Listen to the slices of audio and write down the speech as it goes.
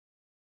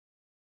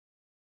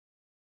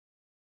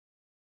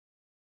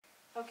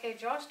Okay,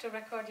 George, to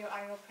record your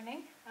eye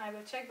opening, I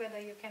will check whether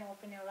you can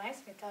open your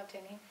eyes without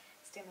any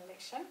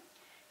stimulation.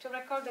 To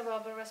record the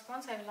verbal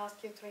response, I will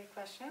ask you 3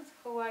 questions.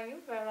 Who are you,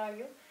 where are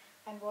you,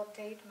 and what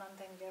date, month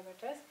and year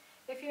it is.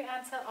 If you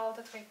answer all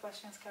the 3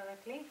 questions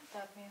correctly,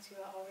 that means you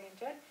are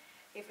oriented.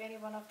 If any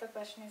one of the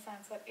question is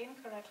answered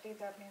incorrectly,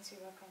 that means you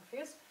are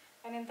confused.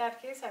 And in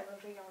that case, I will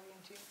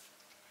reorient you.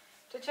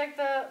 To check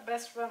the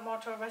best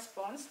motor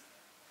response,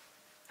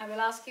 I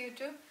will ask you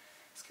to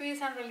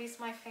squeeze and release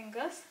my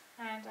fingers,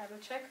 and I will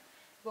check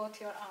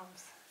both your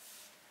arms.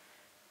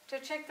 To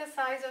check the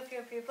size of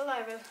your pupil,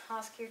 I will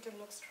ask you to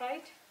look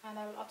straight, and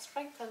I will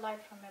obstruct the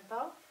light from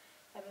above.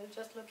 I will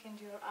just look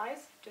into your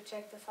eyes to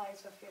check the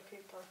size of your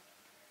pupil.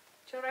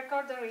 To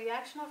record the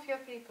reaction of your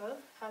pupil,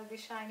 I will be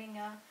shining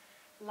a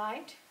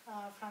light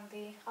from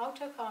the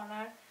outer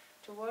corner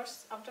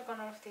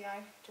of the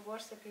eye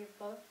towards the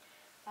pupil,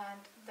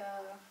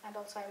 and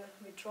also I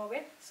will withdraw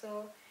it.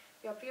 So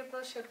your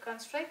pupil should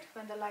constrict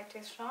when the light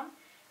is shown,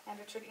 and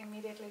it should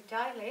immediately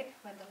dilate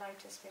when the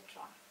light is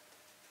withdrawn.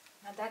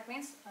 Now that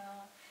means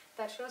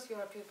that shows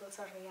your pupils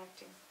are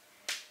reacting.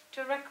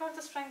 To record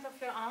the strength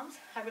of your arms,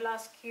 I will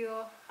ask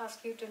you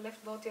to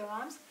lift both your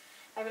arms.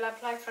 I will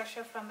apply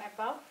pressure from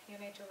above. You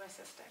need to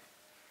resist it.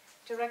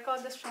 To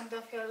record the strength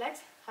of your legs,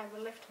 I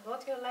will lift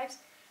both your legs,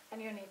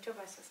 and you need to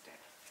resist it.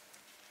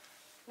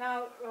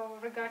 Now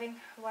regarding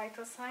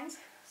vital signs,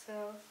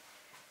 so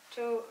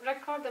to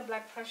record the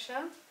blood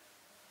pressure,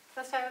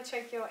 first I will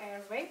check your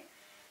airway.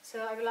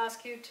 So I will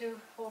ask you to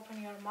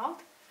open your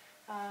mouth,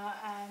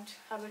 and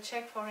I will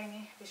check for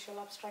any visual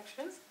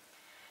obstructions.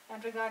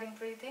 And regarding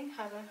breathing,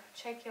 I will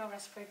check your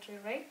respiratory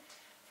rate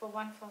for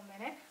 1 full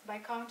minute by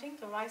counting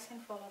the rise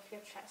and fall of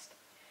your chest.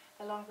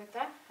 Along with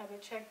that, I will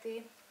check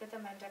the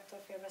rhythm and depth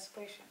of your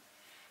respiration.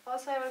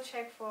 Also, I will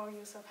check for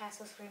use of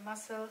accessory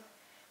muscle.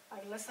 I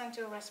will listen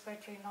to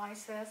respiratory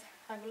noises.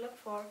 I will look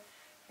for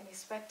any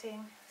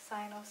sweating,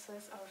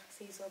 cyanosis or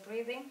seesaw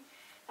breathing.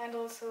 And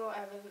also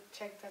I will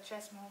check the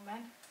chest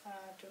movement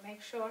to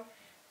make sure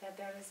that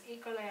there is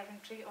equal air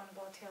entry on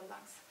both your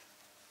lungs.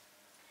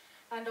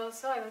 And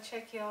also I will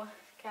check your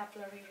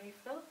capillary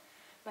refill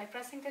by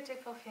pressing the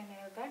tip of your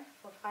nail bed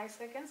for 5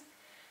 seconds.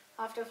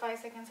 After 5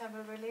 seconds I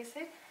will release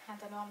it, and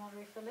the normal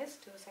refill is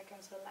 2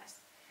 seconds or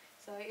less.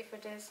 So if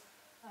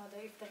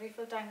the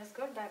refill time is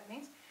good, that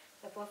means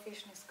the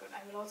perfusion is good.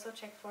 I will also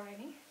check for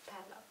any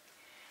pallor.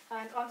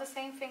 And on the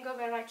same finger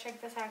where I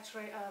check the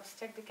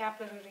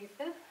capillary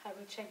refill, I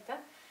will check the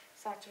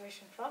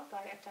saturation drop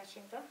by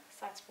attaching the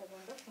sats probe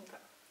on the finger.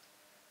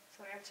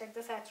 So I'll check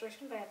the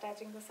saturation by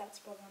attaching the sats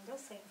probe on the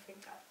same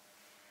finger.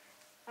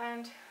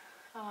 And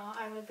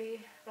I will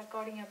be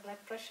recording your blood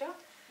pressure.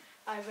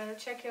 I will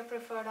check your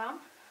preferred arm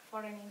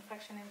for any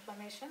infection,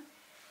 inflammation,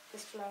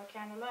 fistula or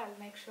cannula. I'll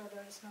make sure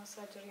there is no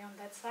surgery on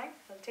that side.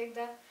 I'll take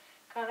the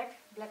correct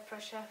blood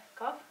pressure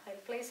cuff.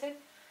 I'll place it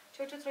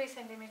 2 to 3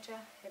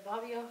 centimeters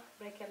above your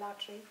brachial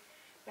artery.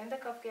 When the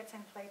cuff gets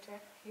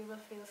inflated, you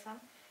will feel some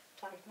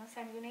tightness,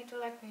 and you need to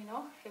let me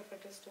know if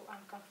it is too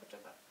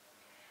uncomfortable.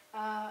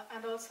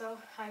 And also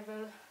I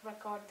will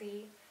record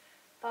the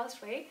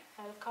pulse rate.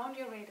 I will count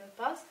your radial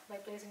pulse by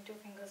placing 2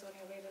 fingers on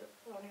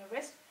your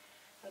wrist.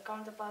 I'll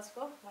count the pulse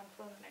for 1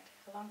 full minute.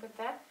 Along with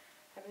that,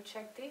 I will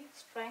check the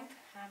strength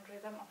and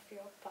rhythm of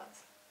your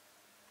pulse.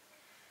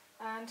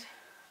 And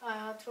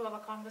through our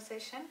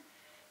conversation,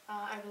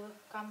 I will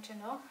come to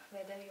know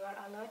whether you are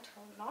alert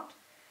or not.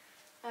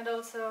 And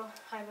also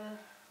I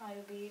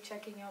will be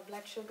checking your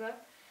blood sugar.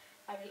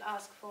 I will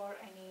ask for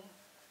any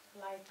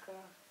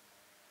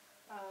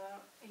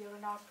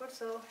urine output.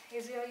 So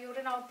is your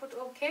urine output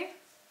okay?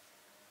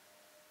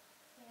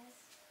 Yes.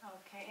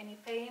 Okay. Any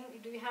pain?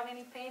 Do you have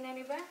any pain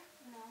anywhere?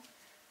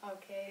 No.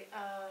 Okay.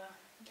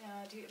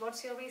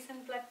 What's your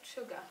recent blood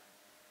sugar?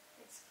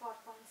 It's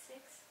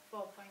 4.6.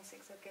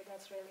 4.6. Okay,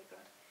 that's really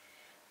good.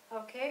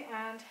 Okay,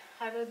 and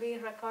I will be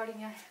recording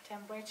your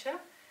temperature.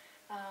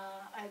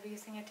 I'll be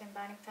using a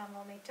tympanic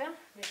thermometer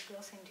which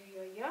goes into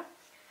your ear.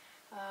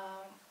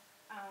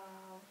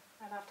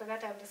 And after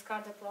that, I will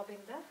discard the probe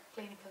in the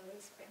clinical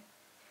waste bin.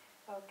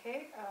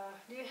 Okay,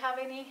 do you have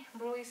any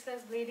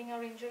bruises, bleeding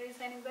or injuries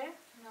anywhere?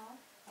 No.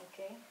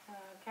 Okay,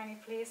 can you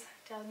please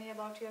tell me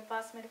about your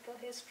past medical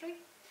history?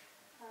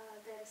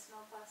 There is no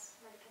past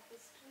medical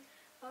history.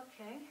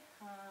 Okay,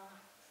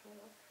 so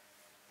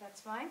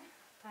that's fine.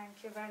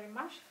 Thank you very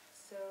much.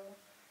 So,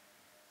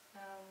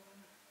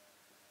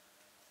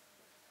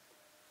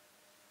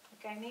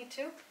 okay, I need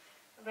to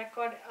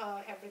record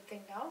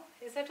everything now.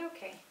 Is that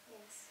okay?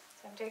 Yes.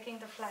 So I'm taking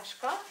the flash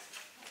card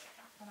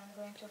and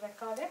I'm going to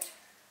record it.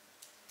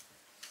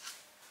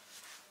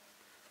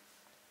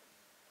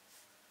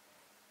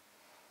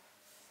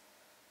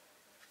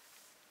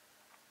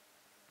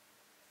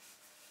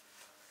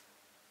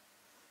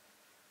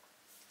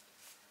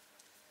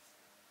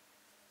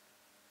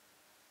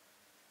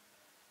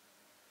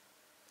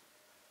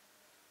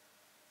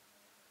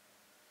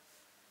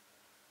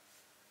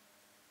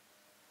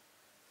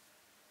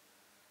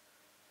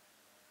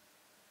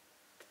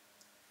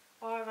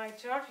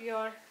 Alright, George,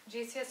 your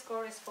GCS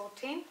score is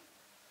 14.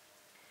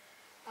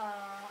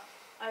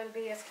 I will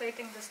be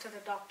escalating this to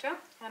the doctor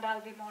and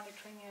I'll be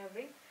monitoring you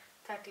every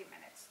 30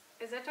 minutes.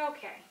 Is that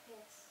okay?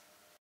 Yes.